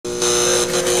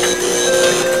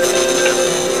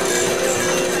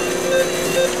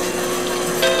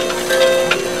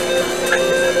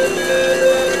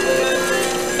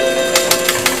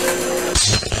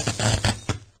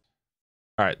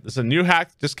This is a new hack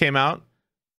that just came out.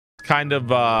 Kind of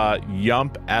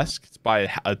Yump-esque. It's by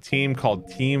a team called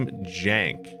Team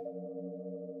Jank.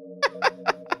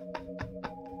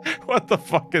 What the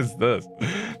fuck is this?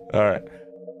 All right.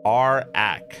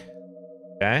 R-Ac.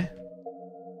 Okay.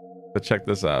 Let's check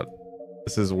this out.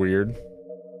 This is weird.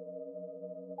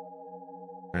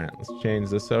 All right, let's change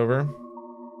this over.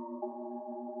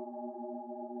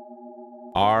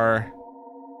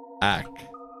 R-Ac.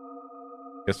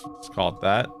 Guess let's call it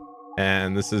that.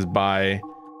 And this is by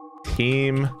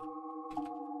Team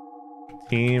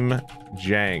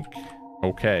Jank.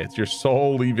 Okay, it's your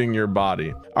soul leaving your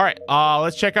body. All right,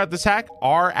 let's check out this hack.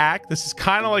 R-Ac. This is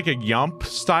kind of like a Yump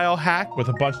style hack with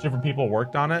a bunch of different people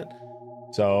worked on it.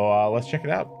 So let's check it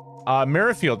out.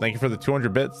 Mirrorfield, thank you for the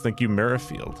 200 bits. Thank you,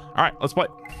 Mirrorfield. All right, let's play.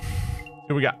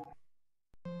 Here we got.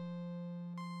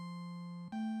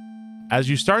 As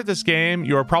you start this game,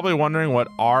 you are probably wondering what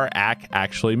R-Ac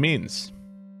actually means.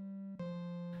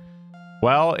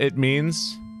 Well, it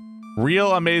means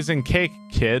real amazing cake,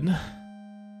 kid.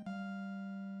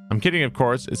 I'm kidding, of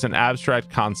course. It's an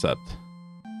abstract concept.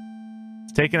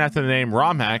 It's taken after the name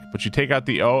ROM hack, but you take out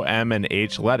the O, M, and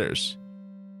H letters.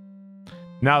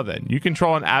 Now then, you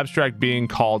control an abstract being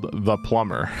called the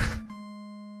Plumber.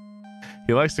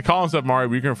 He likes to call himself Mario,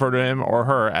 but you can refer to him or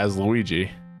her as Luigi.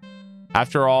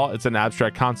 After all, it's an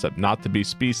abstract concept, not to be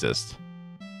speciest.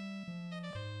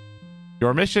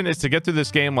 Your mission is to get through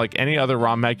this game like any other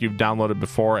ROM hack you've downloaded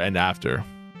before and after.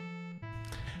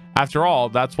 After all,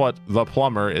 that's what the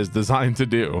Plumber is designed to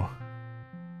do.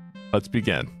 Let's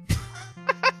begin.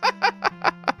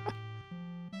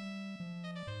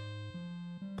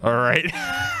 All right.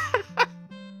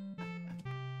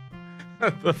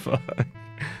 What the fuck?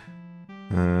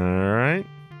 All right.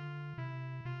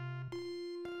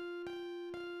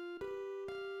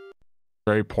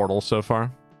 Very Portal so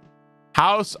far.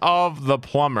 House of the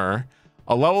Plumber,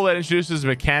 a level that introduces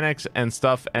mechanics and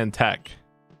stuff and tech.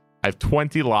 I have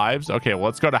 20 lives. Okay, well,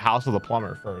 let's go to House of the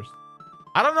Plumber first.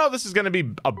 I don't know if this is going to be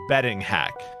a betting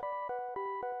hack.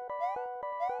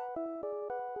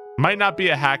 Might not be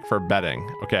a hack for betting.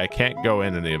 Okay, I can't go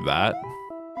in any of that.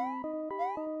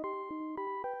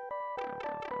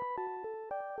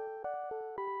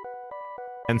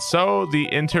 And so the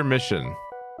intermission.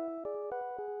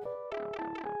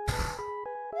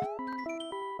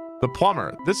 The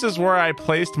Plumber. This is where I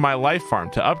placed my life farm.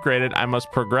 To upgrade it, I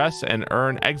must progress and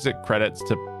earn exit credits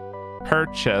to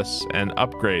purchase and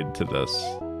upgrade to this.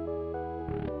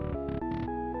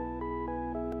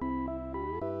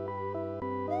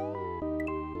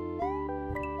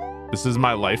 This is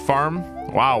my life farm.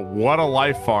 Wow, what a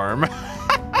life farm.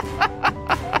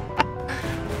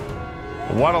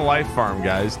 What a life farm,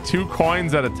 guys. 2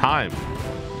 coins at a time.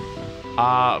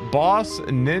 Boss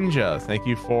Ninja, thank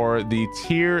you for the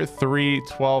tier 3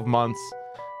 12 months.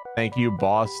 Thank you,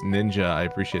 Boss Ninja. I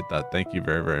appreciate that. Thank you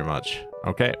very, very much.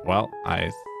 Okay, well,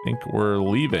 I think we're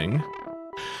leaving.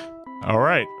 All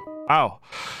right. Wow.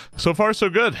 So far, so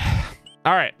good.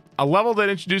 All right. A level that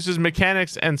introduces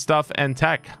mechanics and stuff and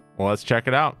tech. Well, let's check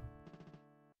it out.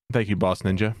 Thank you, Boss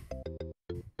Ninja.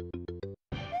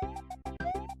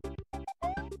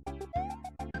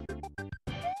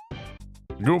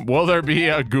 Will there be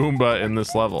a Goomba in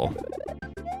this level?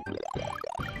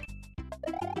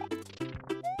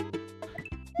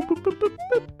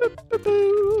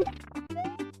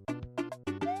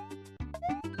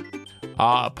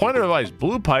 Point of advice: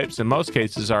 blue pipes in most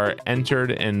cases are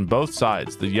entered in both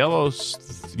sides. The yellow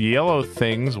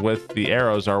things with the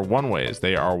arrows are one ways.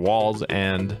 They are walls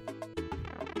and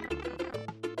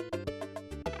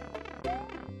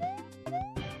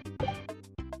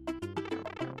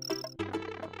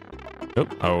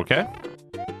okay.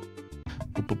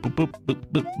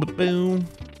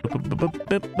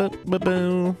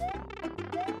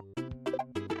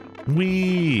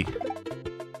 Wee.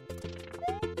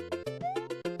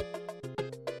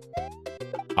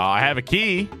 I have a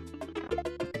key.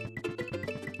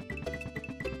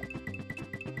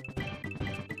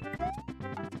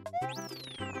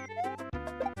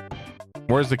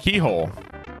 Where's the keyhole?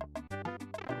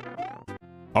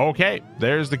 Okay,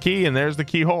 there's the key and there's the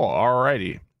keyhole.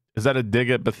 Alrighty. Is that a dig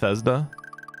at Bethesda?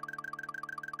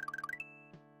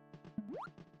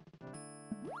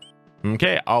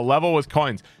 Okay, a level with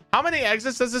coins. How many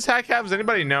exits does this hack have? Does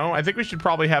anybody know? I think we should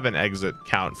probably have an exit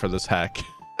count for this hack.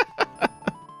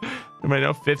 Anybody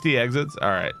know? 50 exits? All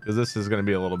right, because this is going to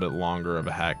be a little bit longer of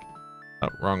a hack. Oh,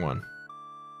 wrong one.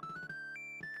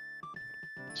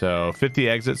 So 50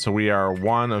 exits. So we are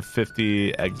 1 of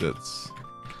 50 exits.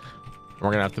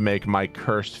 We're going to have to make my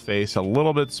cursed face a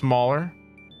little bit smaller.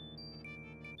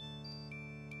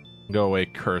 Go away,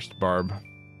 cursed Barb.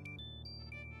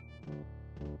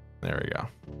 There we go.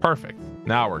 Perfect.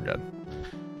 Now we're good.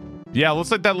 Yeah,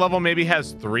 looks like that level maybe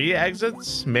has 3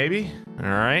 exits, maybe. All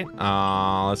right.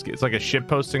 Let's get. It's like a ship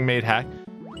posting made hack.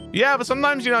 Yeah, but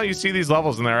sometimes you see these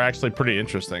levels and they're actually pretty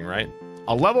interesting, right?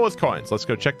 A level with coins. Let's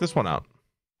go check this one out.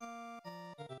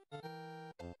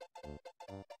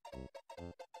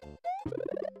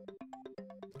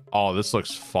 Oh, this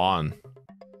looks fun.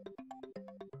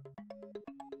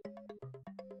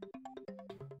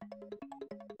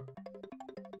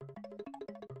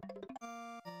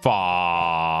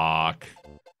 Fuck.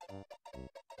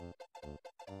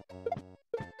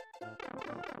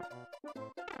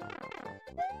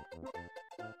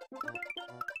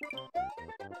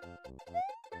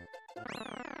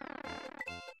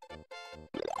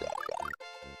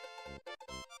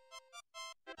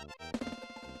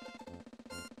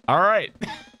 All right.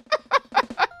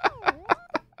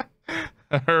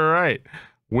 All right.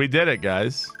 We did it,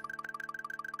 guys.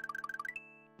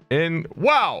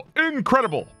 Wow,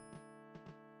 incredible.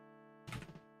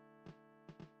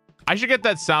 I should get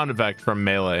that sound effect from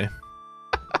Melee.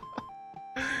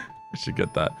 I should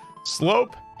get that.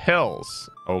 Slope Hills.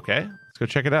 Okay, let's go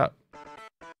check it out.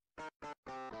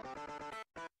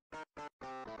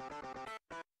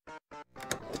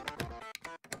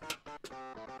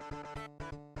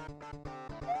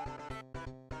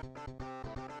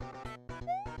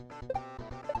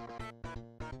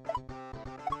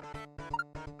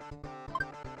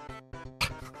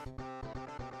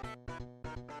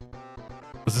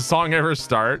 Does the song ever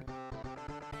start?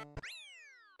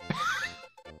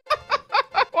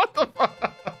 What the fuck?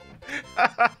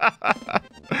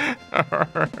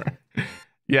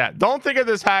 Yeah, don't think of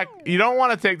this hack. You don't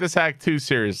want to take this hack too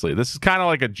seriously. This is kind of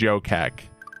like a joke hack.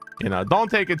 Don't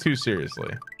take it too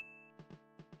seriously.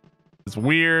 It's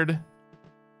weird,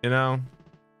 All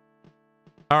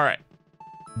right.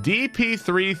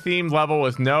 DP3 themed level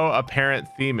with no apparent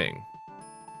theming.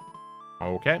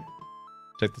 Okay.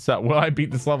 Check this out. Will I beat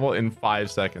this level in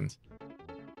 5 seconds?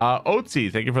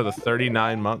 Otzi, thank you for the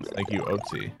 39 months. Thank you,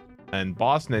 Otzi. And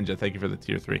Boss Ninja, thank you for the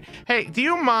tier 3. Hey, do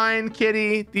you mind,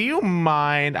 kitty? Do you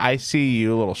mind? I see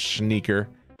you, little sneaker.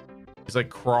 He's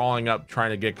like crawling up, trying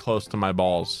to get close to my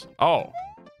balls. Oh,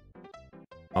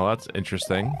 that's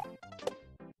interesting.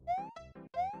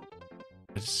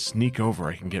 I just sneak over.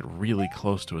 I can get really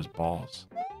close to his balls.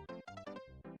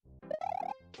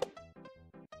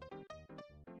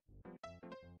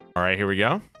 All right, here we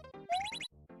go.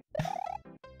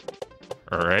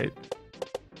 All right.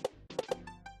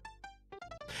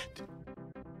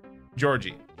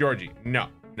 Georgie, no.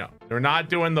 We're not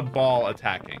doing the ball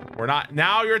attacking. We're not.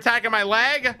 Now you're attacking my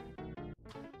leg?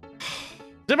 Does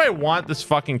anybody want this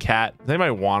fucking cat? Does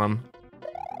anybody want him?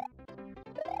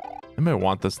 Anybody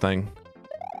want this thing?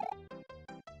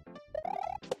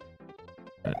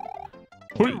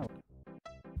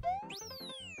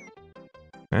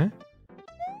 Eh?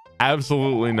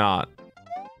 Absolutely not.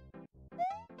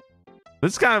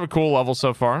 This is kind of a cool level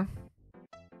so far.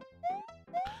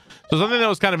 So something that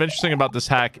was kind of interesting about this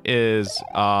hack is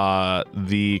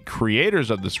the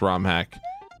creators of this ROM hack,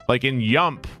 like in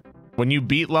Yump, when you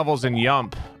beat levels in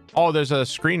Yump, oh, there's a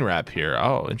screen wrap here.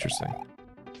 Oh, interesting.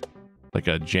 Like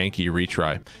a janky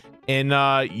retry. In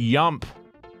Yump,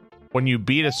 when you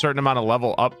beat a certain amount of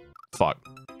level up,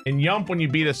 In Yump, when you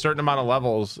beat a certain amount of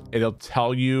levels, it'll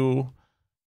tell you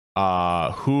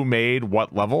who made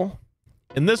what level.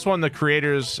 In this one, the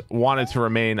creators wanted to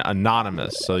remain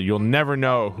anonymous, so you'll never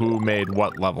know who made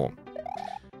what level.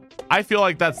 I feel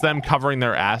like that's them covering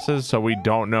their asses, so we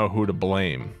don't know who to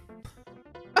blame.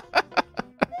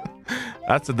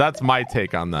 That's my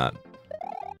take on that.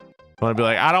 I want to be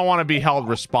like, I don't want to be held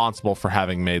responsible for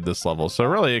having made this level, so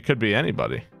really it could be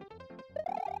anybody.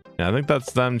 Yeah, I think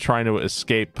that's them trying to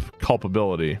escape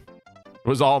culpability. It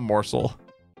was all Morsel.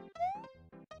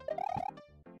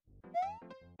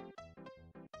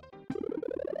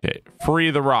 Okay,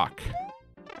 free the rock.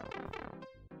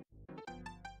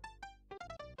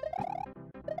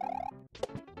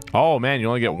 Oh man, you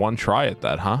only get one try at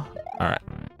that, huh? All right,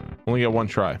 only get one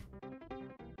try.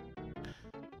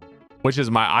 Which is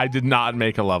I did not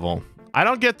make a level. I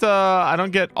don't get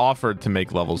offered to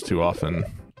make levels too often.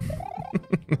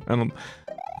 I don't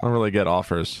really get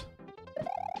offers.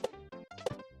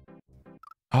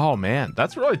 Oh man,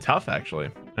 that's really tough actually.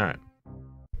 All right.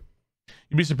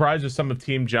 You'd be surprised if some of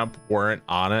Team Jump weren't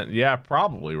on it. Yeah,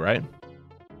 probably, right?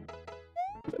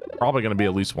 Probably going to be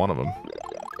at least one of them.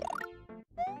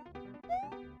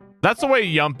 That's the way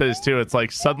Yump is, too. It's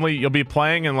like suddenly you'll be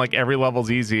playing and like every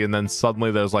level's easy, and then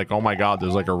suddenly there's like, oh my god,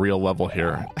 there's like a real level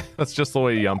here. That's just the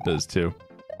way Yump is, too.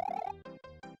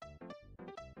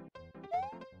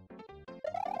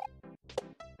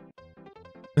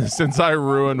 since I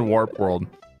ruined Warp World.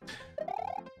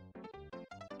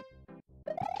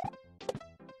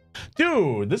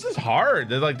 Dude, this is hard.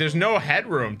 There's no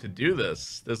headroom to do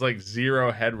this. There's like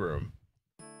zero headroom.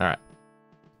 All right.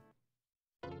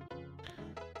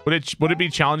 Would it be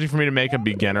challenging for me to make a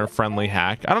beginner friendly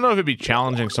hack? I don't know if it'd be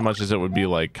challenging so much as it would be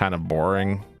like kind of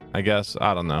boring, I guess.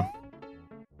 I don't know.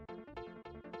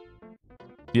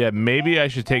 Yeah, maybe I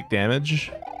should take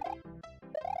damage.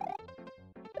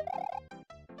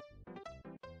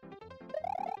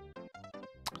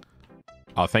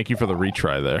 Oh, thank you for the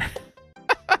retry there.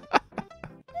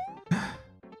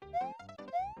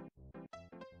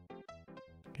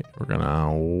 Okay, we're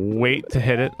gonna wait to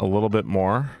hit it a little bit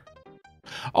more.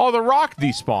 Oh, the rock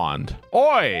despawned.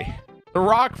 Oi! The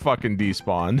rock fucking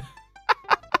despawned.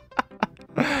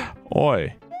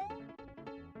 Oi.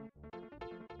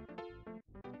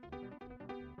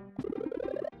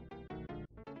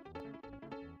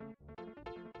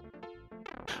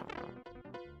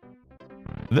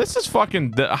 This is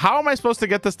fucking... How am I supposed to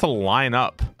get this to line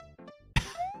up?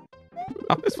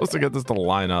 How am I supposed to get this to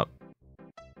line up?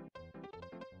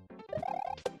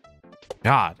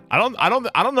 God, I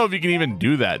don't know if you can even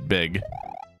do that big.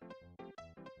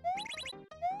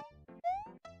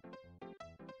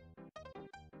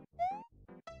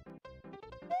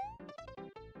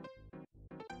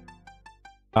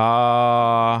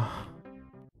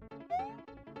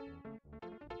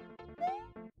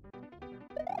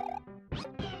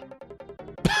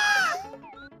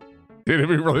 Dude, it'd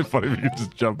be really funny if you could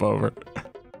just jump over.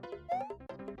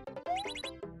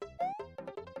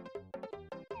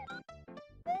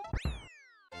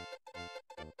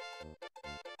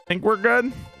 Think we're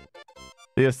good?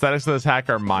 The aesthetics of this hack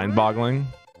are mind-boggling.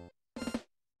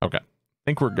 Okay.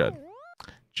 Think we're good.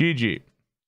 GG.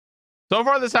 So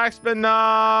far, this hack's been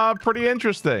pretty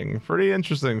interesting. Pretty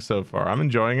interesting so far. I'm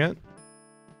enjoying it.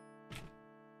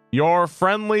 Your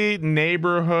friendly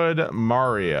neighborhood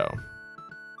Mario.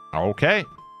 Okay.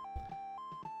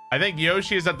 I think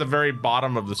Yoshi is at the very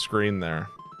bottom of the screen there.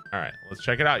 All right, let's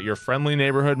check it out. Your friendly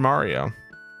neighborhood Mario.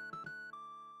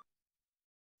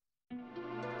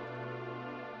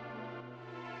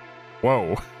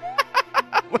 Whoa.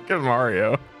 Look at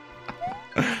Mario.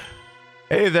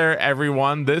 Hey there,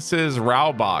 everyone. This is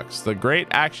Rowbox. The great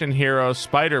action hero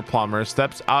Spider Plumber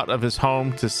steps out of his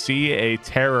home to see a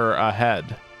terror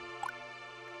ahead.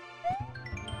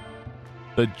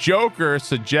 The Joker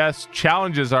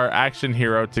challenges our action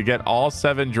hero to get all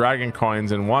 7 dragon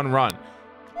coins in one run.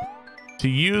 To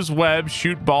use webs,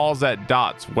 shoot balls at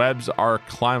dots. Webs are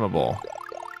climbable.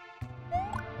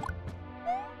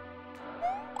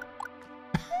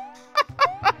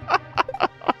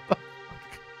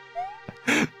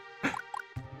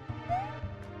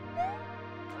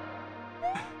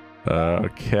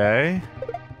 Okay.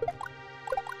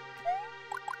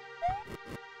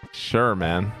 Sure,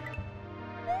 man.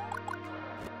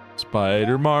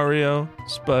 Spider Mario,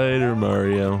 Spider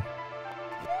Mario.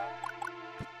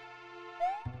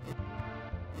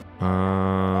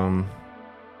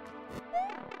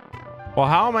 Well,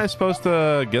 how am I supposed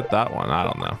to get that one? I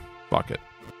don't know. Fuck it.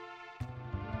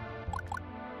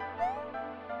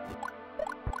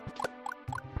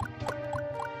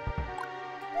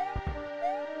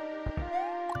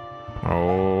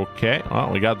 Okay, well,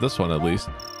 we got this one at least.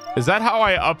 Is that how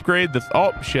I upgrade the...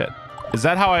 Oh, shit. Is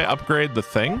that how I upgrade the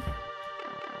thing?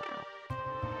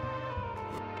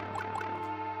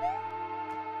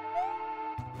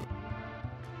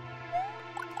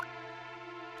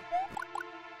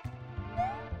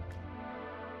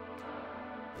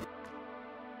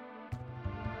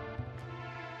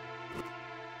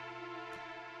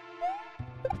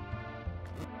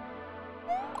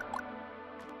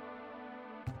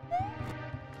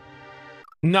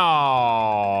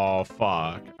 No,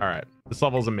 fuck. All right, this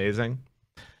level's amazing.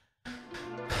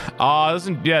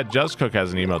 Yeah, Just Cook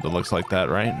has an emote that looks like that,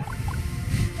 right?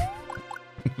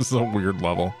 This is a weird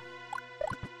level.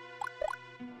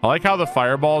 I like how the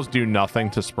fireballs do nothing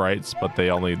to sprites, but they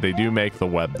do make the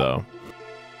web though.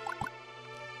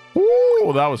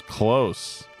 Ooh, that was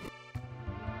close.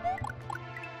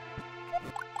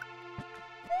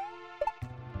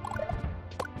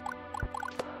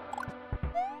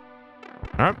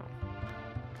 All right.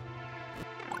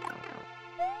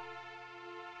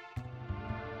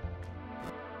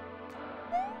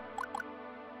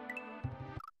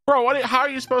 Bro, how are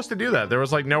you supposed to do that? There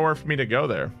was like nowhere for me to go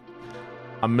there.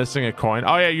 I'm missing a coin.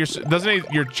 Oh yeah,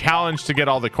 you're challenged to get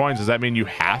all the coins. Does that mean you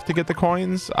have to get the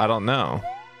coins? I don't know.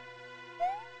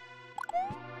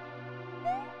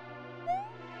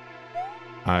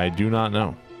 I do not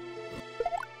know.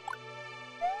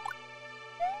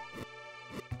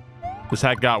 This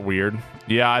hat got weird.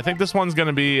 Yeah, I think this one's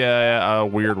gonna be a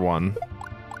weird one.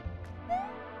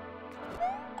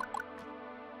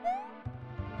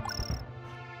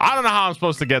 I don't know how I'm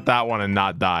supposed to get that one and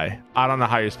not die. I don't know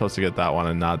how you're supposed to get that one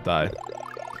and not die.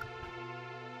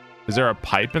 Is there a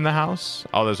pipe in the house?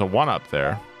 Oh, there's a one up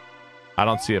there. I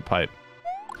don't see a pipe.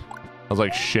 I was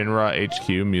like Shinra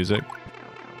HQ music.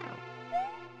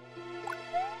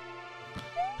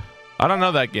 I don't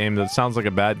know that game. That sounds like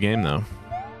a bad game though.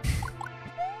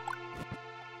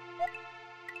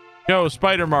 Go,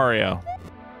 Spider Mario.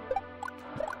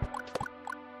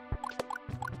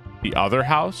 The other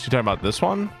house? You talking about this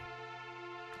one?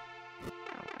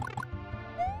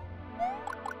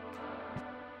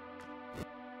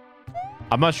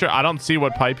 I'm not sure. I don't see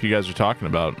what pipe you guys are talking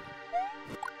about.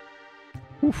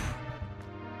 Oof.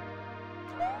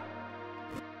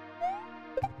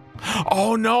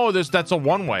 Oh no, that's a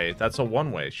one-way. That's a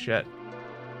one-way. Shit.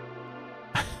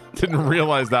 Didn't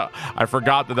realize that. I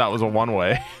forgot that was a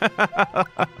one-way.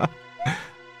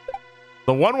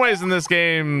 The one-ways in this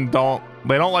game don't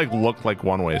like look like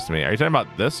one-ways to me. Are you talking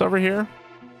about this over here?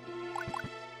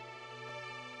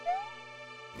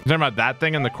 You talking about that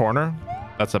thing in the corner?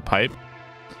 That's a pipe.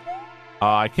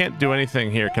 I can't do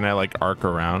anything here. Can I like arc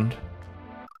around?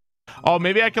 Oh,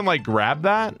 maybe I can like grab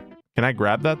that. Can I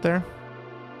grab that there?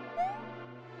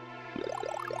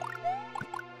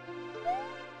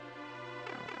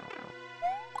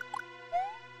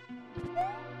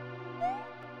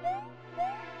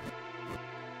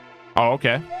 Oh,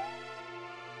 okay.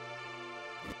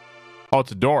 Oh,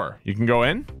 it's a door. You can go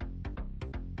in?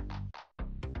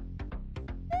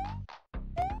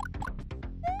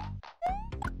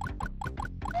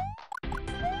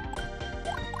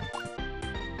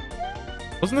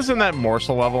 Wasn't this in that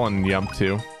morsel level in Yump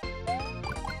 2?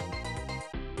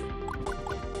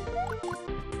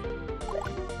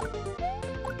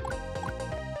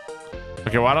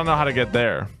 Okay, well, I don't know how to get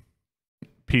there.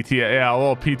 Yeah, a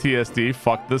little PTSD.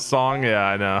 Fuck this song. Yeah,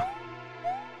 I know.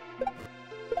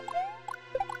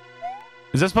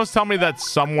 Is that supposed to tell me that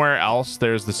somewhere else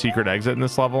there's the secret exit in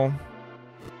this level?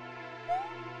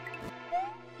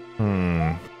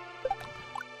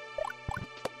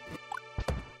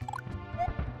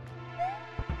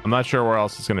 I'm not sure where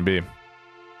else it's going to be.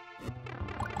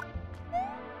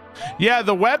 Yeah,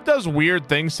 the web does weird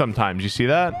things sometimes. You see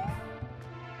that?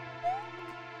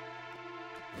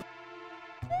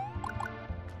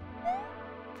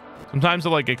 Sometimes it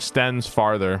like extends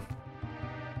farther.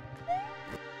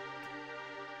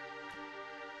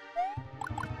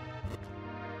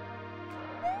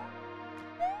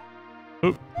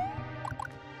 Oop.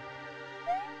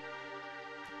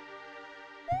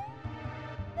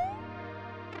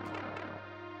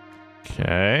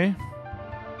 Okay.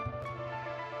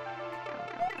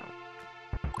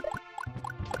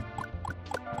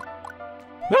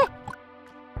 Ah!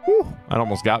 Whew, that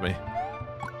almost got me.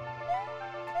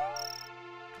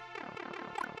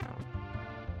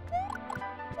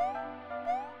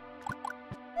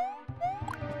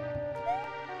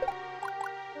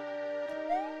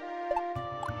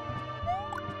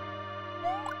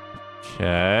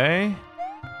 Okay.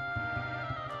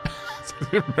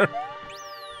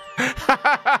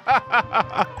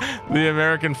 The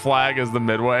American flag is the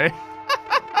midway.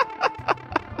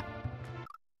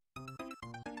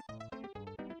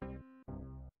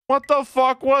 What the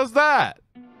fuck was that?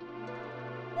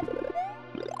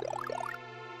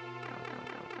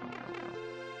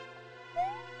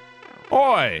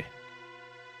 Oi!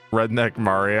 Redneck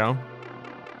Mario.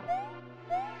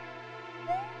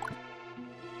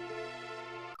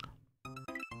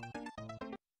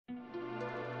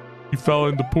 He fell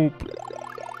into poop.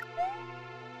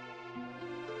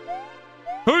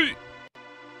 Hey!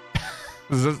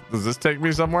 Does this take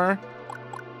me somewhere?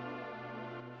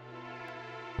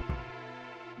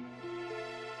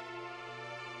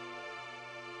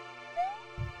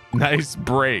 Nice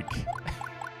break.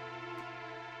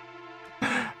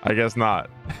 I guess not.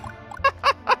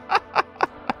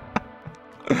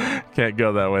 Can't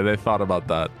go that way. They thought about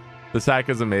that. This hack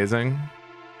is amazing.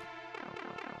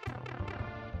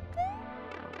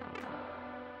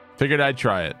 Figured I'd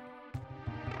try it.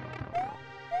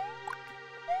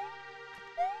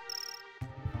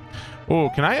 Oh,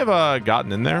 can I have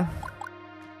gotten in there?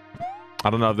 I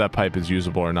don't know if that pipe is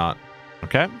usable or not.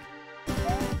 Okay.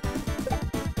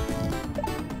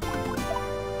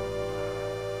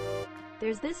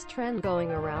 There's this trend going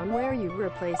around where you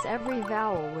replace every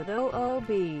vowel with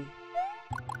OOB.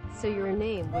 So your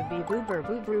name would be Boober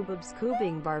Boobroobs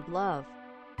Coobing Barb Love.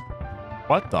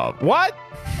 What the? What?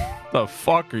 The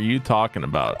fuck are you talking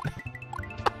about?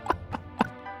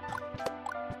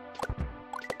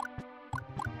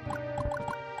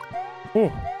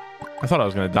 Oh, I thought I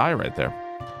was gonna die right there.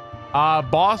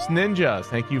 Boss Ninja,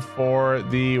 thank you for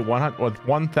the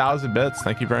 1,000 bits.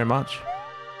 Thank you very much.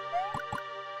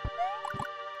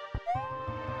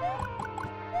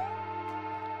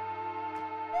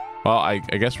 Well, I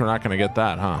guess we're not gonna get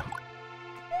that, huh?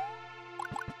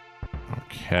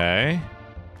 Okay.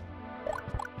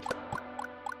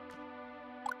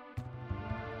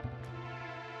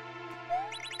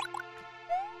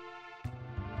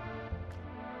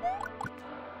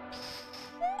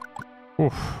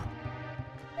 Oof.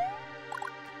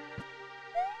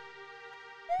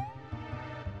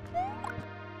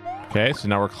 Okay, so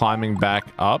now we're climbing back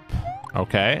up.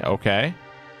 Okay, okay.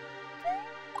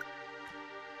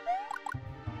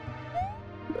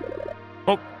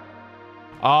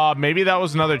 Oh. Maybe that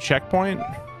was another checkpoint.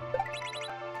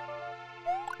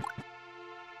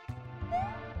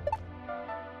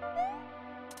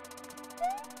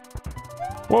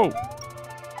 Whoa.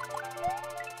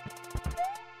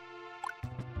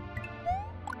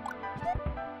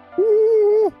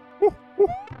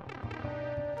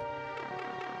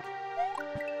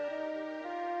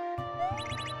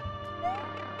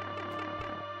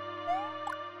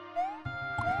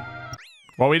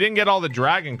 Well, we didn't get all the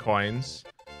dragon coins.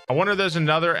 I wonder if there's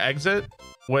another exit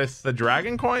with the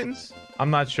dragon coins.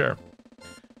 I'm not sure.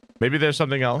 Maybe there's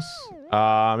something else.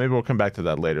 Maybe we'll come back to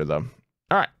that later, though.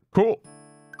 All right, cool.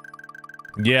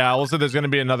 Yeah, also there's going to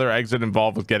be another exit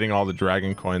involved with getting all the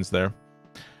dragon coins there.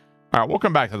 All right, we'll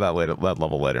come back to that later. That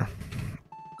level later.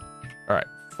 All right,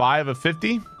 5 of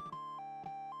 50.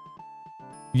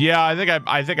 Yeah, I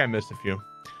think I missed a few.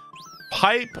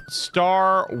 Pipe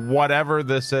star, whatever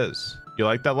this is. You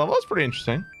like that level? That's pretty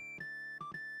interesting.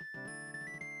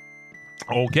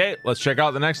 Okay, let's check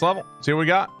out the next level. See what we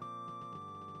got.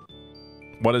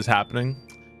 What is happening?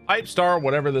 Pipe star,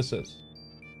 whatever this is.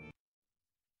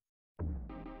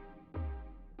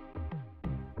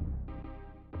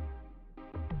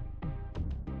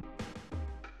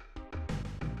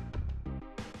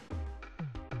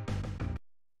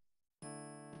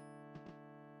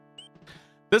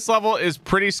 This level is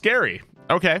pretty scary.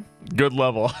 Okay, good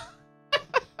level.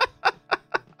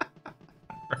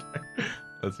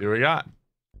 Let's see what we got.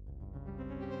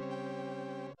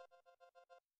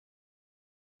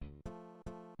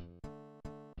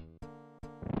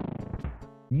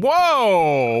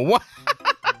 Whoa! What?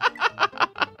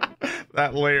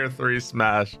 That layer 3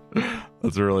 smash.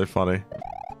 That's really funny.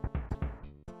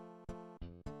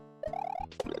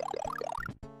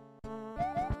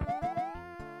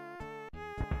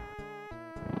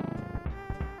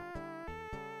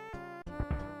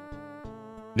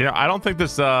 Yeah, I don't think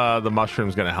this the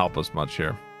mushroom's gonna help us much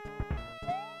here.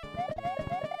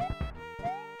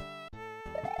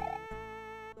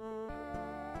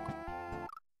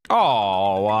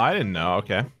 Oh, well, I didn't know.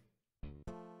 Okay.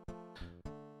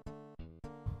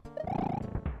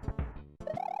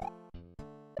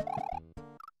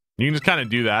 You can just kind of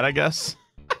do that, I guess.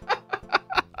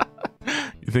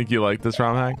 You think you like this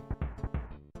ROM hack?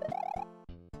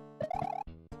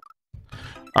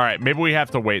 All right, maybe we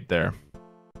have to wait there.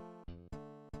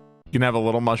 You can have a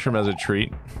little mushroom as a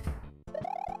treat.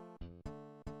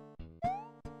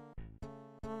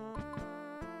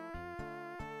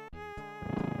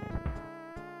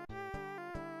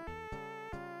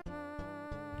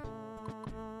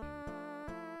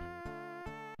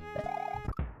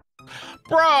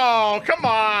 Bro, come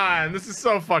on. This is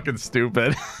so fucking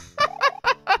stupid.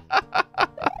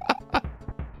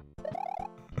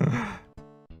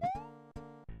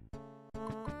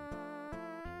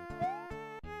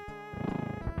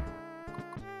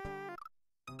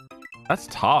 That's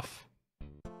tough.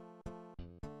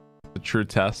 The true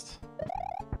test.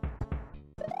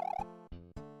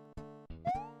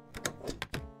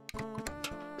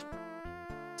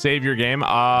 Save your game.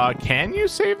 Can you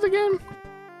save the game?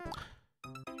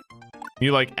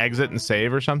 You like exit and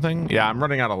save or something? Yeah, I'm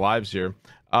running out of lives here.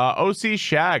 OC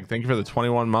Shag, thank you for the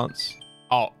 21 months.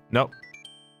 Oh, nope.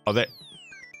 Oh, they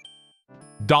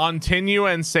Continue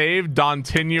and save,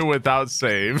 continue without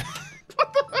save.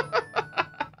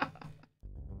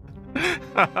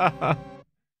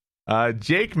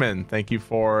 Jakeman, thank you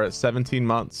for 17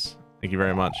 months. Thank you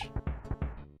very much.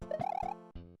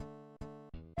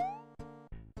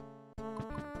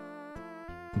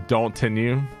 Don't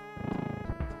continue.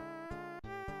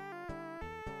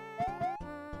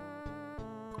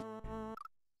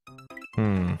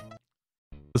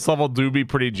 This level do be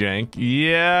pretty jank.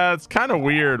 Yeah, it's kind of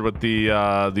weird with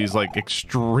the these like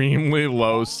extremely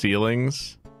low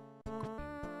ceilings.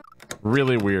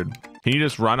 Really weird. Can you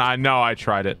just run? I know, I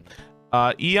tried it.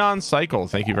 Eon Cycle,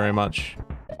 thank you very much.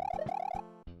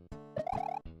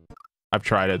 I've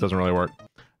tried it. It doesn't really work.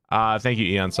 Thank you,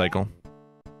 Eon Cycle.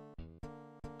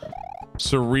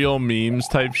 Surreal memes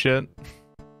type shit.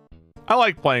 I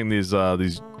like playing these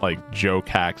like joke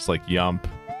hacks like Yump.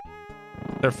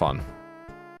 They're fun.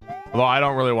 Although I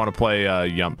don't really want to play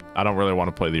Yump. I don't really want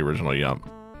to play the original Yump.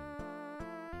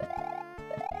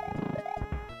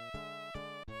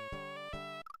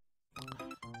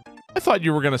 I thought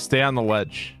you were going to stay on the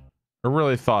ledge. I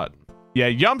really thought. Yeah,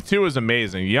 Yump 2 is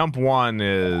amazing. Yump 1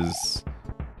 is...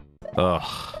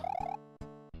 Ugh.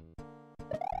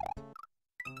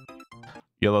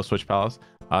 Yellow Switch Palace.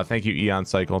 Thank you, Eon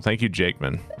Cycle. Thank you,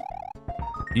 Jakeman.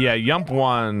 Yeah, Yump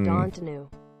 1...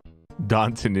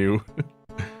 Dantanu.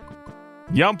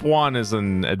 Yump 1 is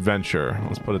an adventure.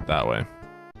 Let's put it that way.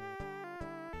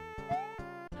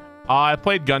 I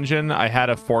played Gungeon. I had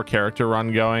a 4-character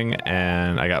run going,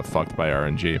 and I got fucked by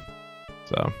RNG.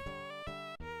 So...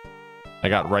 I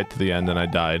got right to the end, and I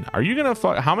died. Are you gonna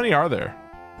fuck... How many are there?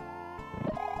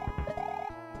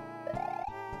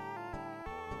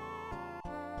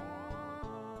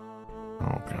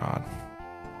 Oh, God.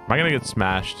 Am I gonna get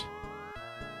smashed?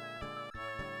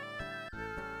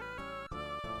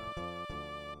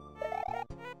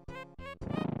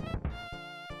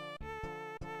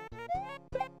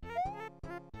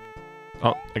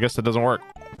 Oh, I guess that doesn't work.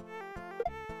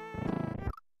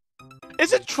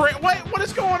 Is it what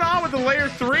is going on with the layer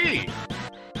 3?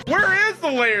 Where is the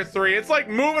layer 3? It's like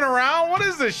moving around. What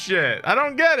is this shit? I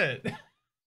don't get it.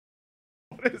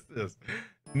 What is this?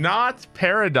 Not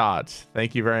Peridot.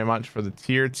 Thank you very much for the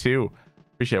tier 2.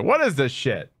 Appreciate it. What is this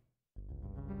shit?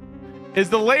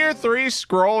 Is the layer 3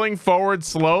 scrolling forward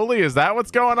slowly? Is that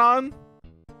what's going on?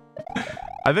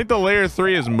 I think the layer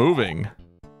 3 is moving.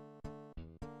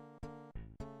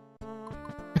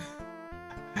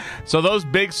 So those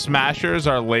big smashers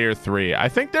are layer 3. I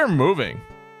think they're moving.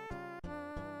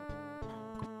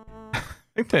 I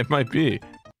think they might be.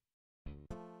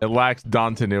 It lacks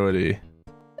continuity.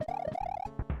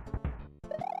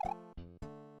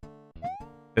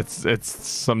 It's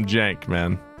some jank,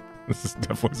 man. This is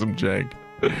definitely some jank.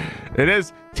 It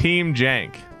is team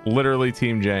jank. Literally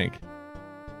team jank.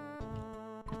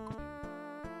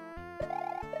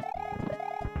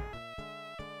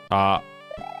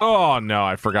 Oh no,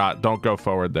 I forgot. Don't go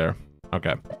forward there.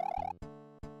 Okay.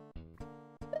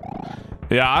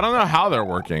 Yeah, I don't know how they're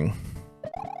working.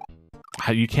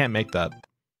 You can't make that.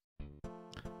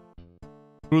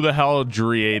 Who the hell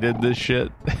created this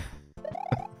shit?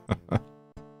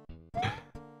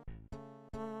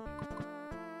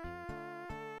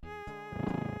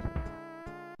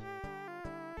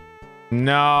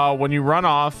 No, when you run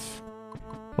off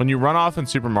in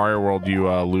Super Mario World, you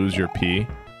lose your P.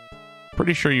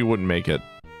 Pretty sure you wouldn't make it.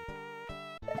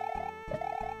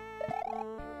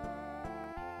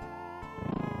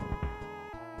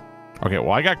 Okay,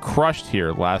 well, I got crushed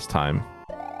here last time.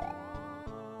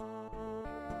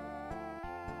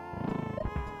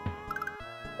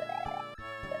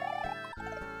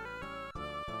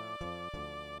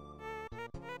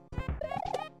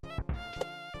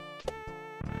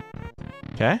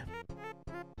 Okay.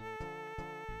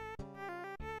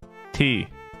 T.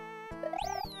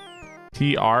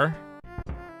 TR.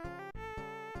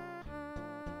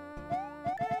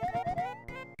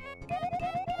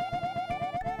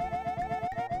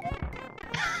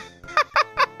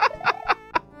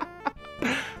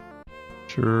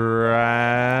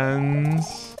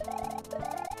 Trans.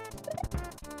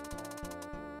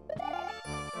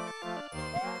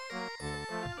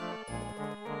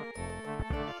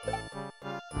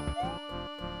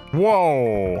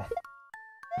 Whoa.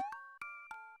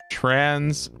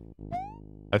 Trans.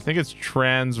 I think it's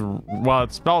trans. Well,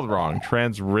 it's spelled wrong.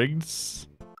 Trans rigs.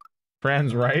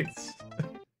 Trans rights.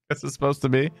 Guess it's supposed to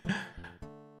be.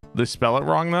 They spell it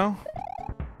wrong though.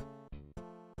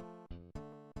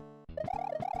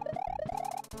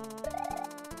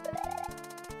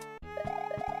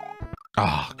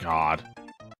 Oh God.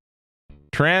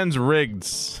 Trans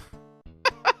rigs.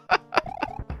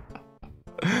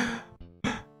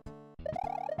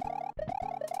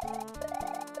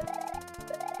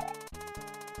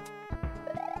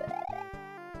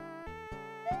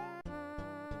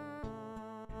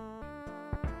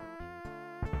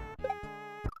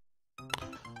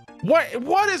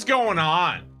 What is going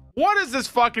on? What is this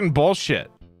fucking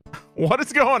bullshit? What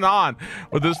is going on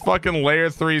with this fucking layer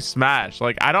 3 smash?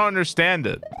 Like, I don't understand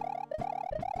it.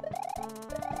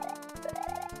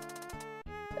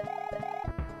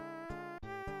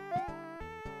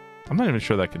 I'm not even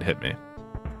sure that could hit me.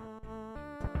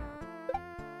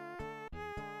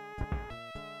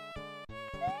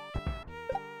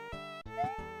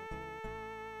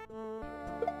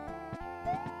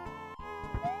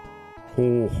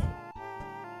 Oh.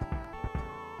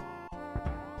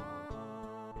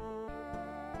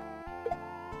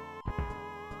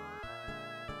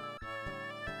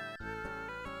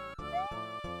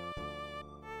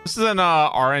 This is an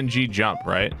RNG jump,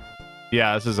 right?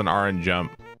 Yeah, this is an RNG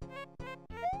jump.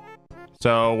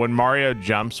 So when Mario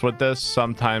jumps with this,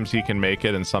 sometimes he can make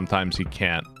it and sometimes he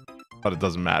can't. But it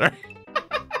doesn't matter.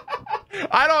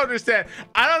 I don't understand.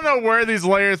 I don't know where these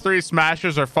layer 3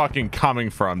 smashers are fucking coming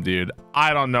from, dude.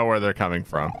 I don't know where they're coming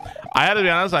from. I had to be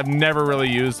honest, I've never really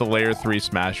used the layer 3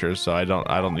 smashers, so I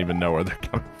don't even know where they're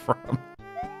coming from.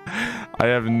 I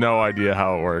have no idea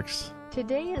how it works.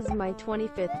 Today is my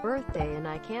 25th birthday and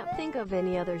I can't think of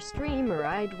any other streamer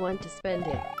I'd want to spend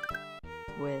it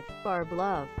with. Barb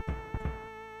love.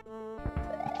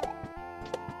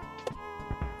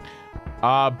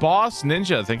 Boss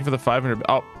Ninja, thank you for the 500.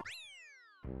 Oh.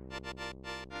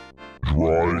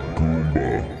 Dry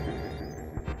Goomba.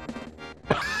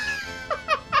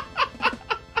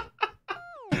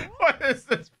 What is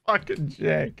this fucking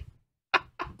Jake?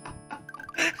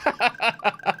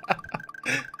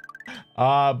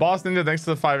 Boss Ninja, thanks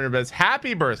to the 500 bits.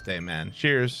 Happy birthday, man.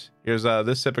 Cheers. Here's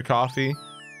this sip of coffee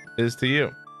is to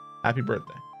you. Happy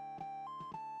birthday.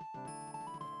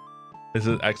 This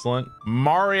is excellent.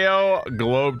 Mario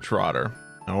Globetrotter.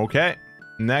 Okay.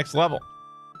 Next level.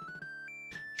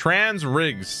 Trans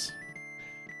Rigs.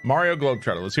 Mario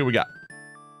Globetrotter. Let's see what we got.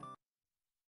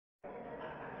 All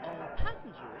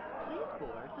passengers, please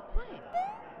board the plane.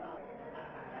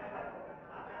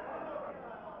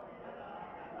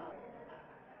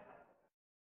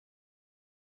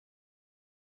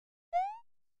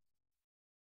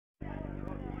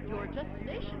 Your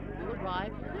destination will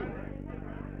arrive soon.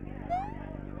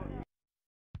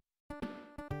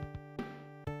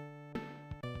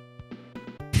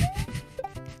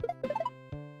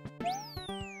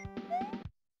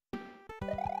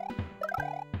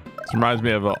 This reminds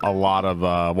me of a lot of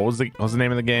what was the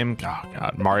name of the game? Oh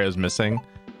god, Mario's Missing.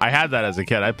 I had that as a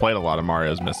kid. I played a lot of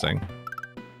Mario's Missing.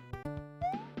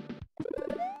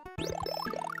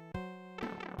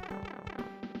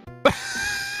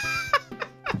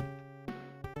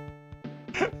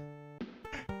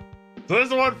 So this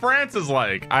is what France is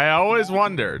like. I always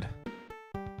wondered.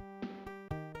 A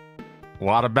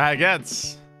lot of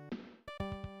baguettes.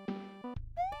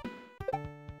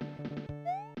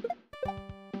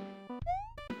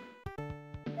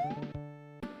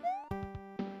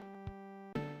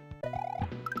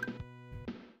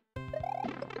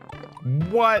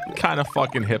 What kind of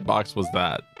fucking hitbox was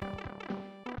that?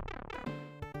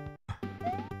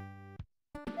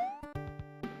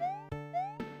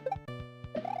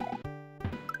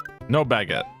 No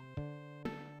baguette.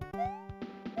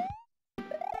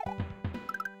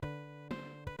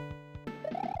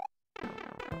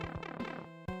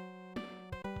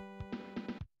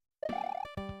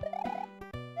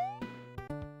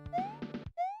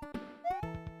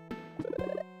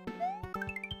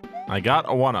 I got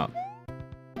a 1-up.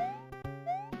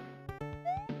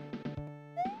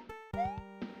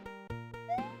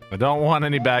 I don't want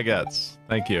any baguettes.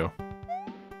 Thank you.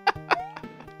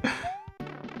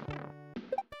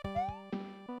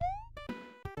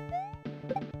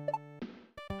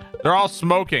 They're all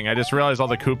smoking. I just realized all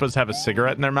the Koopas have a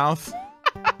cigarette in their mouth.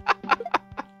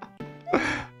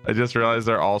 I just realized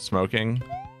they're all smoking.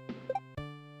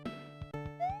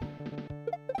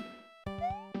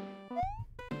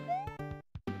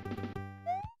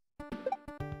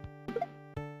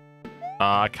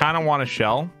 I kind of want a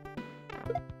shell.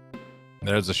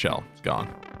 There's a shell. It's gone.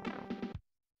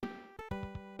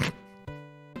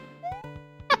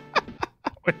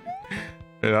 Wait,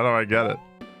 how do I get it?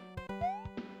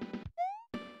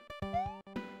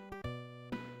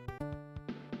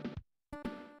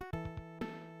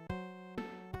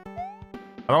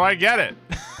 How do I get it?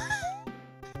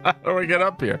 How do I get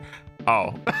up here?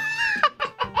 Oh.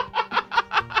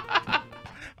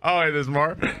 Oh, wait, there's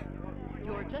more.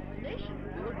 Your destination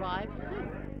will arrive soon.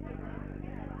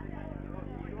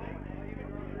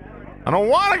 I don't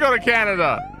want to go to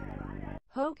Canada.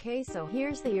 Okay, so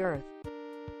here's the Earth.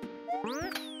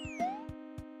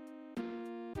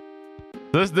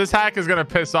 This hack is gonna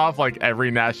piss off like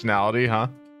every nationality, huh?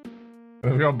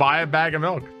 Let's go buy a bag of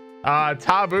milk.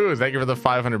 Taboo, thank you for the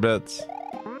 500 bits.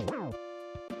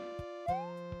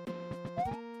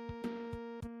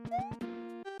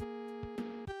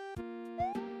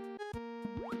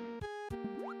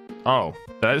 Oh,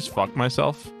 did I just fuck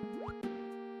myself?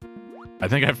 I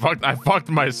think I fucked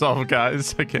myself,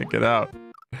 guys. I can't get out.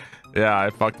 Yeah, I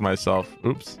fucked myself.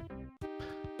 Oops.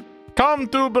 Come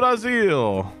to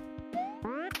Brazil.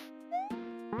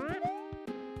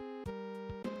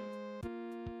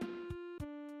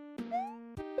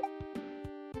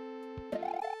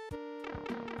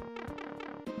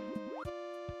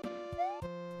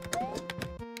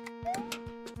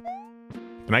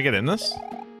 Can I get in this?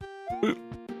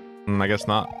 I guess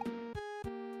not.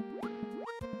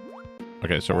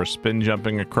 Okay, so we're spin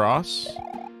jumping across.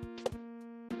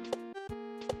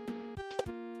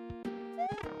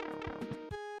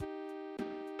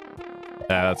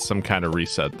 Yeah, that's some kind of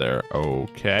reset there.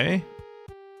 Okay.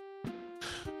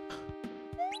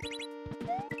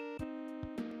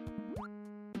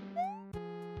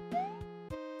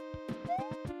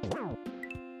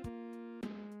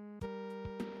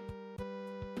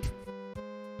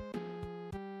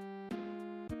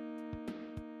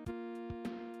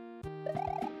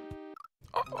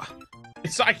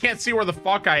 I can't see where the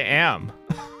fuck I am.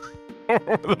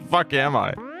 Where the fuck am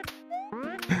I?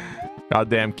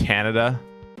 Goddamn Canada.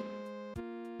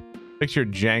 Fix your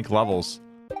jank levels.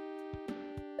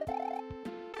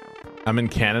 I'm in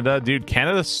Canada? Dude,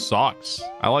 Canada sucks.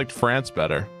 I liked France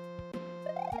better.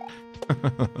 I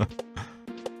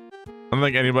don't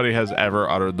think anybody has ever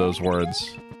uttered those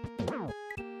words.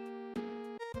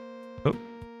 Oh.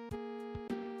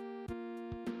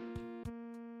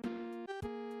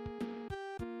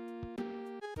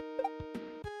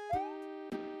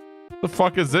 The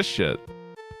fuck is this shit?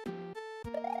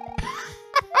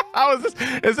 How is this?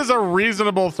 Is this a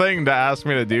reasonable thing to ask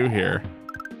me to do here?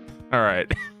 All right.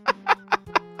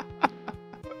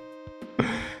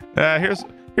 Yeah,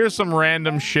 here's some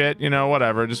random shit, you know,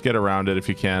 whatever. Just get around it if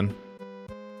you can.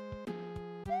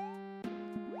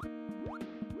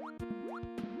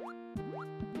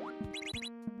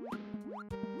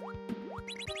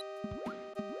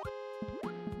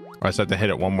 I just have to hit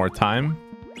it one more time.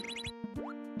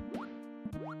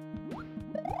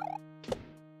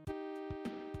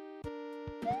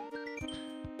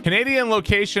 Canadian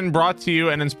location brought to you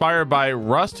and inspired by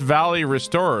Rust Valley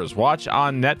Restorers. Watch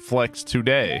on Netflix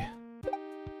today.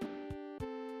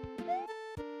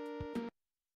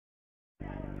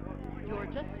 Your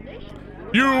destination.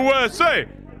 USA!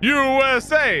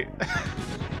 USA!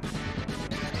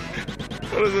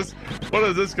 What is this? What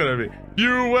is this gonna be?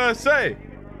 USA!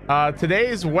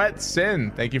 Today's Wet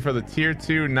Sin. Thank you for the tier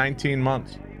 2 19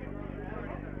 months.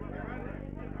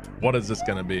 What is this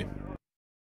gonna be?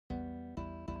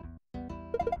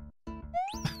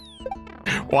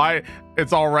 Why?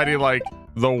 It's already like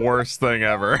the worst thing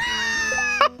ever.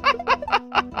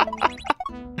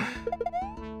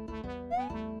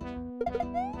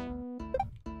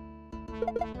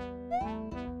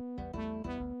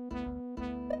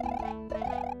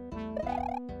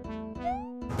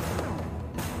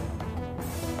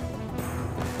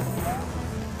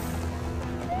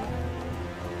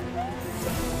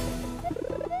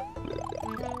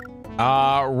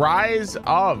 Rise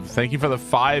of. Thank you for the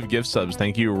 5 gift subs.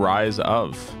 Thank you, Rise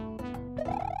of.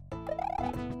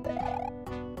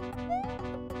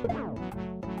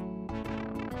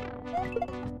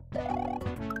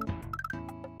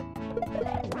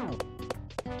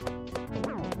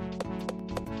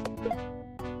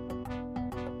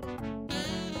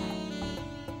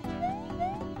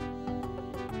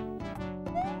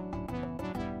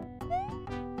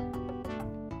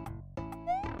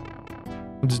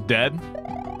 I'm just dead.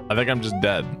 I think I'm just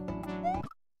dead.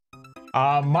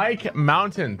 Mike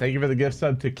Mountain, thank you for the gift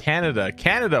sub to Canada.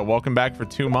 Canada, welcome back for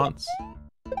 2 months.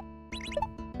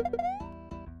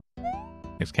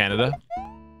 Thanks, Canada.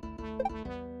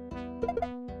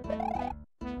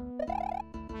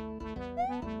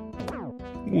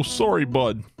 Oh, sorry,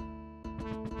 bud.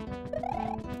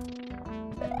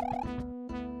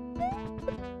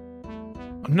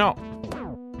 No.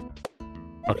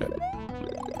 Okay.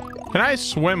 Can I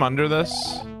swim under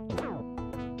this?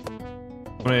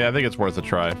 I mean, I think it's worth a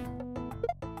try.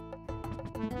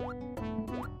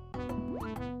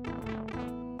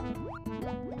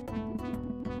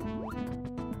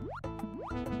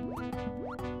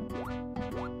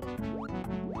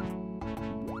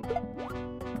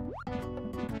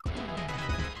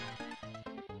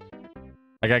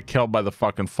 I got killed by the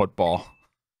fucking football.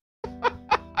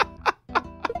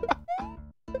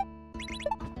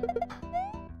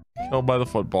 Killed by the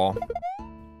football.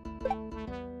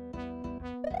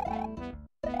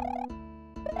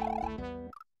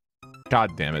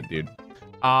 God damn it, dude.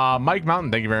 Mike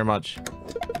Mountain, thank you very much.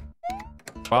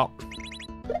 Well.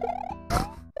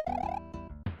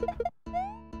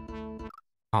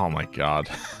 Oh my god.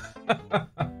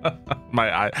 My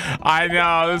eye. I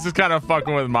know, this is kind of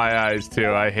fucking with my eyes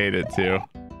too. I hate it too.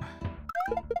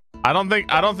 I don't think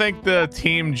the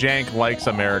Team Jank likes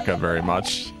America very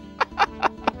much.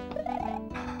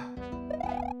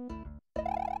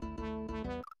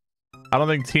 I don't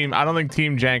think Team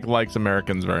Jank likes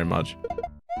Americans very much.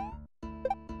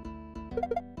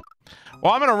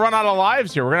 Well, I'm gonna run out of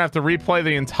lives here. We're gonna have to replay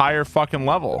the entire fucking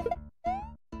level.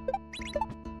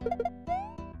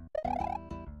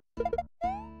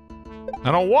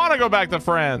 I don't want to go back to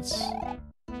France.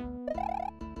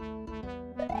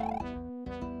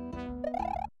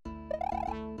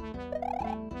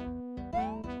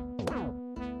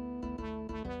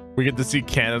 We get to see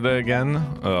Canada again.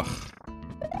 Ugh.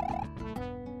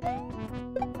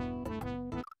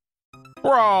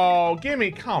 Bro,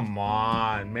 come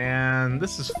on, man.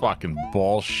 This is fucking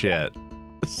bullshit.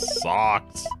 This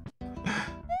sucks.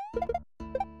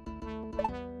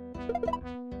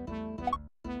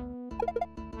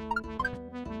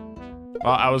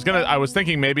 I was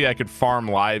thinking maybe I could farm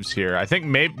lives here. I think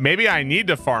maybe I need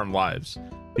to farm lives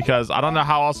because I don't know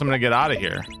how else I'm gonna get out of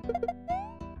here.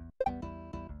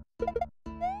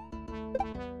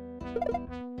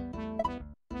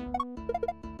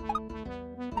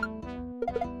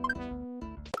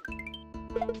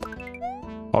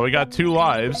 Well, we got 2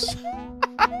 lives.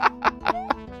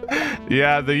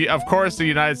 Yeah, of course the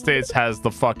United States has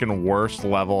the fucking worst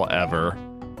level ever.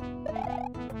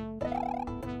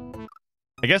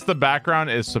 I guess the background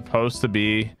is supposed to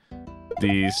be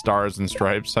the stars and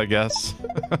stripes, I guess.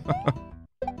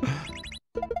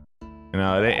 You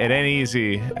know, it ain't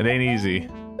easy. It ain't easy.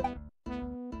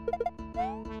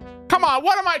 Come on,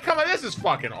 what am I coming? This is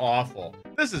fucking awful.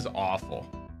 This is awful.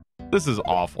 This is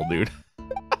awful, dude.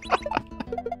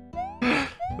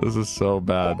 This is so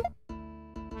bad.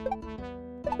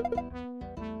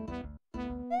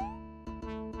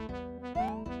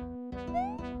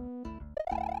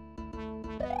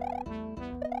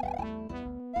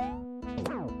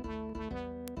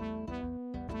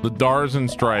 The Stars and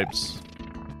Stripes.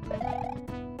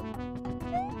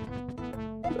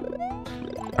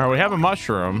 All right, we have a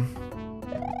mushroom.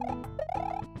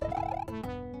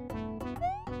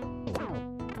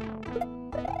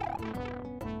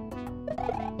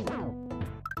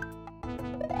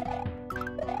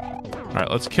 All right,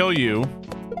 let's kill you.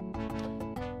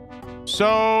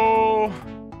 So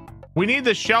we need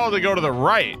the shell to go to the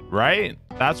right, right?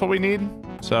 That's what we need.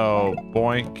 So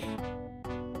boink.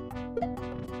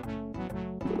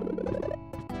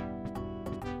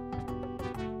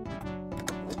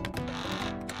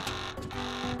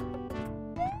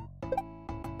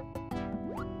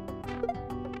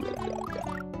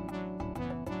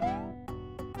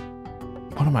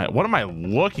 What am I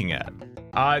looking at?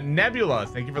 Nebula,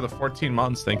 thank you for the 14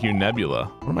 months. Thank you, Nebula.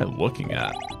 What am I looking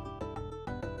at?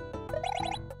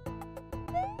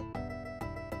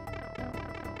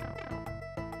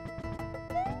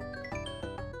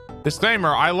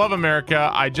 Disclaimer, I love America.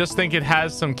 I just think it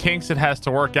has some kinks it has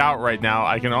to work out right now.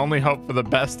 I can only hope for the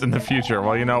best in the future.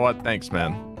 Well, you know what? Thanks,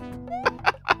 man.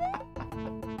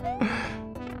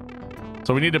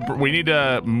 So we need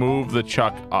to move the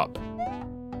chuck up.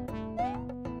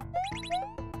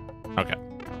 Okay.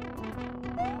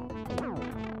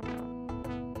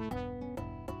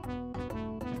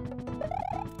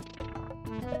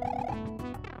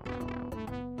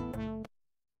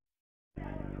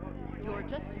 Your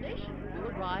destination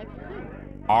will arrive soon.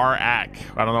 Arak.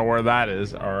 I don't know where that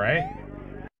is. All right.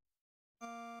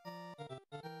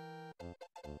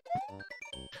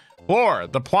 Floor.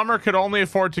 The plumber could only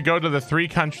afford to go to the three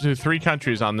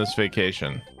countries on this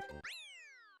vacation.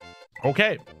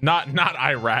 Okay, not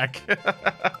Iraq.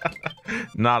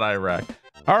 Not Iraq.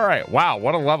 All right, wow,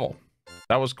 what a level.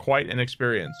 That was quite an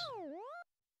experience.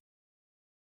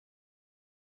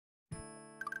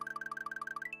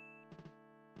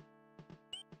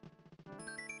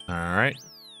 All right.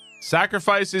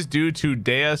 Sacrifice is due to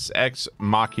Deus Ex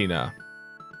Machina.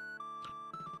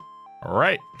 All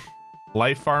right.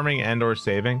 Life farming and or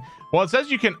saving. Well, it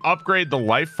says you can upgrade the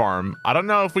life farm. I don't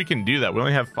know if we can do that. We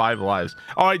only have 5 lives.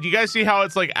 Oh, do you guys see how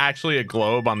it's like actually a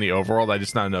globe on the overworld? I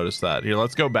just now noticed that. Here,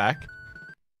 let's go back.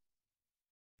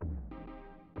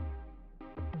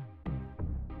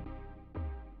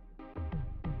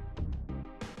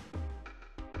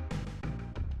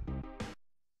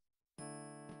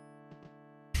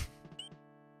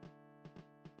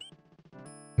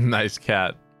 Nice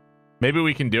cat. Maybe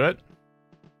we can do it.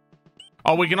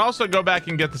 Oh, we can also go back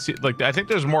and get the like. I think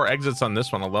there's more exits on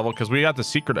this one, a level, because we got the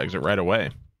secret exit right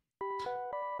away.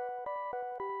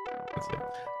 Let's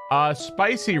see.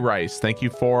 Spicy rice. Thank you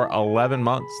for 11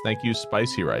 months. Thank you,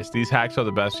 spicy rice. These hacks are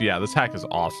the best. Yeah, this hack is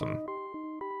awesome.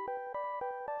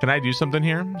 Can I do something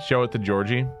here? Show it to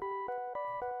Georgie.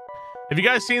 Have you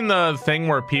guys seen the thing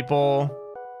where people?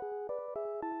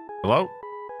 Hello?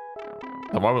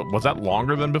 Was that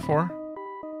longer than before?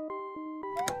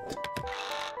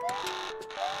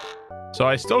 So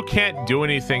I still can't do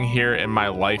anything here in my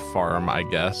life farm, I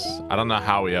guess. I don't know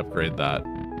how we upgrade that.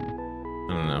 I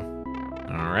don't know.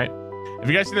 All right. Have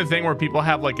you guys seen the thing where people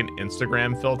have like an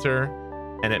Instagram filter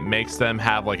and it makes them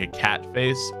have like a cat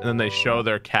face, and then they show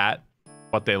their cat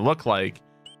what they look like,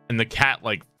 and the cat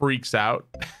like freaks out.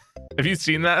 Have you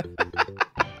seen that?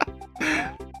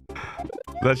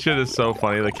 That shit is so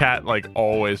funny. The cat like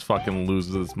always fucking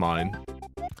loses its mind.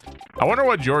 I wonder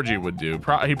what Georgie would do.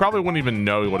 He probably wouldn't even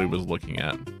know what he was looking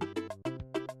at.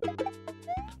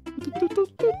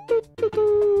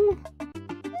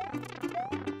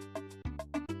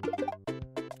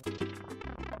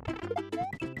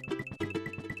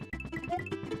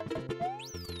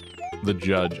 The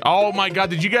judge. Oh my god,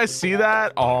 did you guys see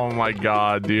that? Oh my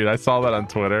god, dude, I saw that on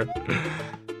Twitter.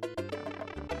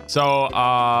 So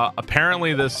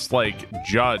apparently this like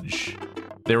judge,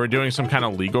 they were doing some kind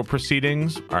of legal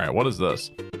proceedings. All right, what is this?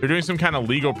 They're doing some kind of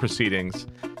legal proceedings,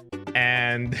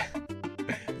 and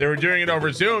they were doing it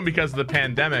over Zoom because of the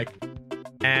pandemic.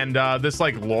 And this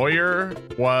like lawyer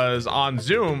was on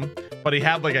Zoom, but he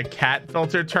had like a cat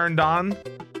filter turned on.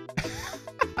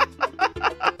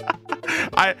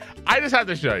 I just have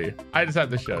to show you. I just have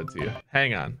to show it to you.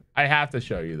 Hang on. I have to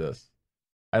show you this.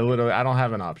 I don't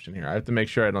have an option here. I have to make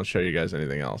sure I don't show you guys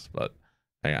anything else, but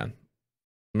hang on.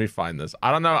 Let me find this.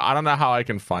 I don't know how I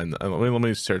can find that. Let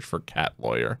me search for cat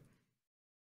lawyer.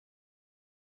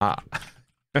 All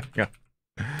right.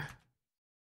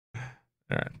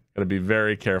 Gotta be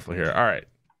very careful here. All right.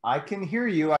 I can hear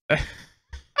you.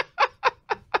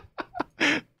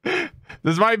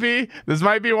 This might be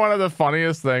one of the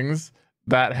funniest things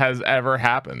that has ever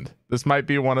happened. This might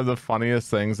be one of the funniest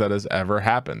things that has ever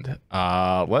happened.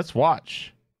 Let's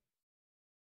watch.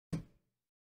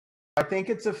 I think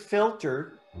it's a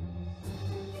filter.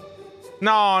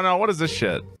 No, what is this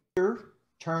shit?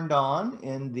 Turned on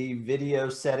in the video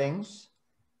settings.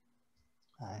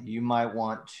 You might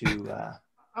want to take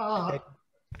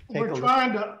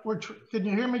a look. Can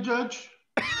you hear me, Judge?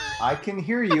 I can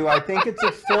hear you. I think it's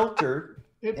a filter.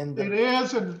 It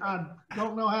is, and I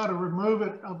don't know how to remove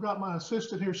it. I've got my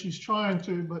assistant here. She's trying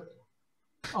to, but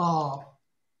I'm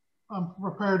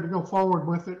prepared to go forward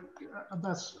with it.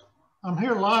 I'm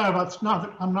here live.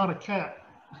 I'm not a cat.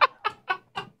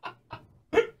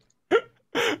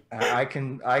 I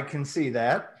can see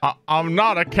that. I'm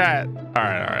not a cat. All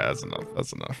right.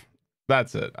 That's enough.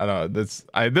 That's it. I know this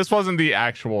wasn't the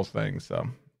actual thing. So,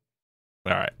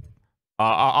 all right.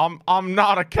 I'm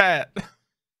not a cat.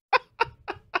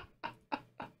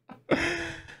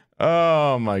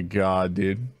 Oh my god,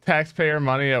 dude. Taxpayer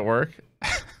money at work.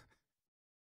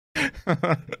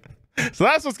 So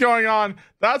that's what's going on.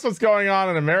 That's what's going on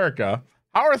in America.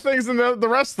 How are things in the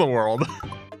rest of the world?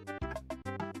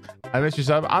 I missed you,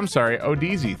 sub. I'm sorry.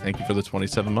 ODZ, thank you for the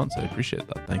 27 months. I appreciate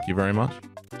that. Thank you very much.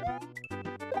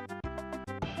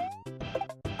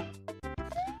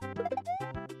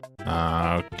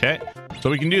 Okay. So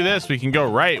we can do this. We can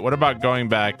go right. What about going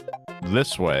back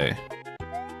this way?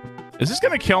 Is this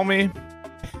gonna kill me?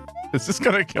 Is this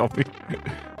gonna kill me?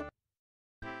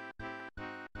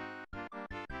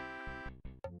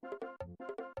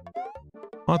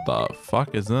 What the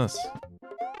fuck is this?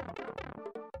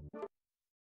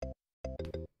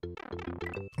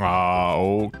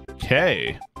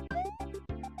 Okay.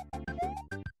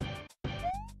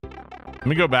 Let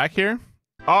me go back here.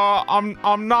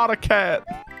 I'm not a cat.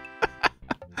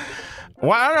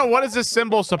 Well, I don't know. What is this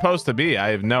symbol supposed to be? I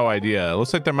have no idea. It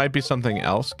looks like there might be something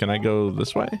else. Can I go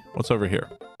this way? What's over here?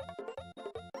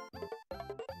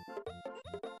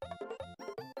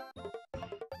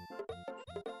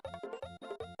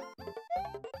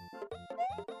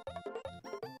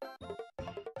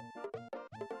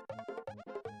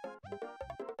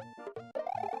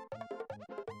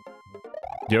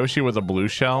 Yoshi with a blue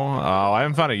shell. Oh, I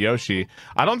haven't found a Yoshi.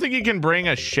 I don't think you can bring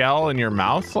a shell in your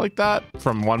mouth like that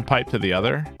from one pipe to the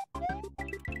other.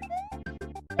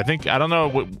 I don't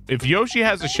know if Yoshi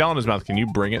has a shell in his mouth. Can you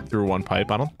bring it through one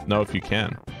pipe? I don't know if you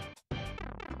can.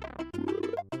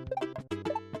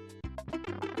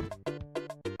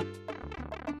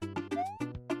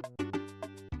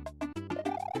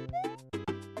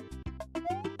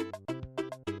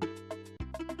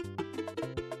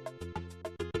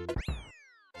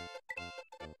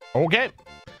 Okay.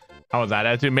 How was that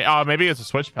attitude? Oh, maybe it's a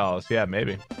Switch Palace. Yeah,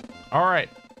 maybe. All right.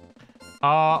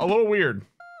 A little weird.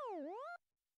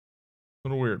 A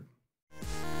little weird.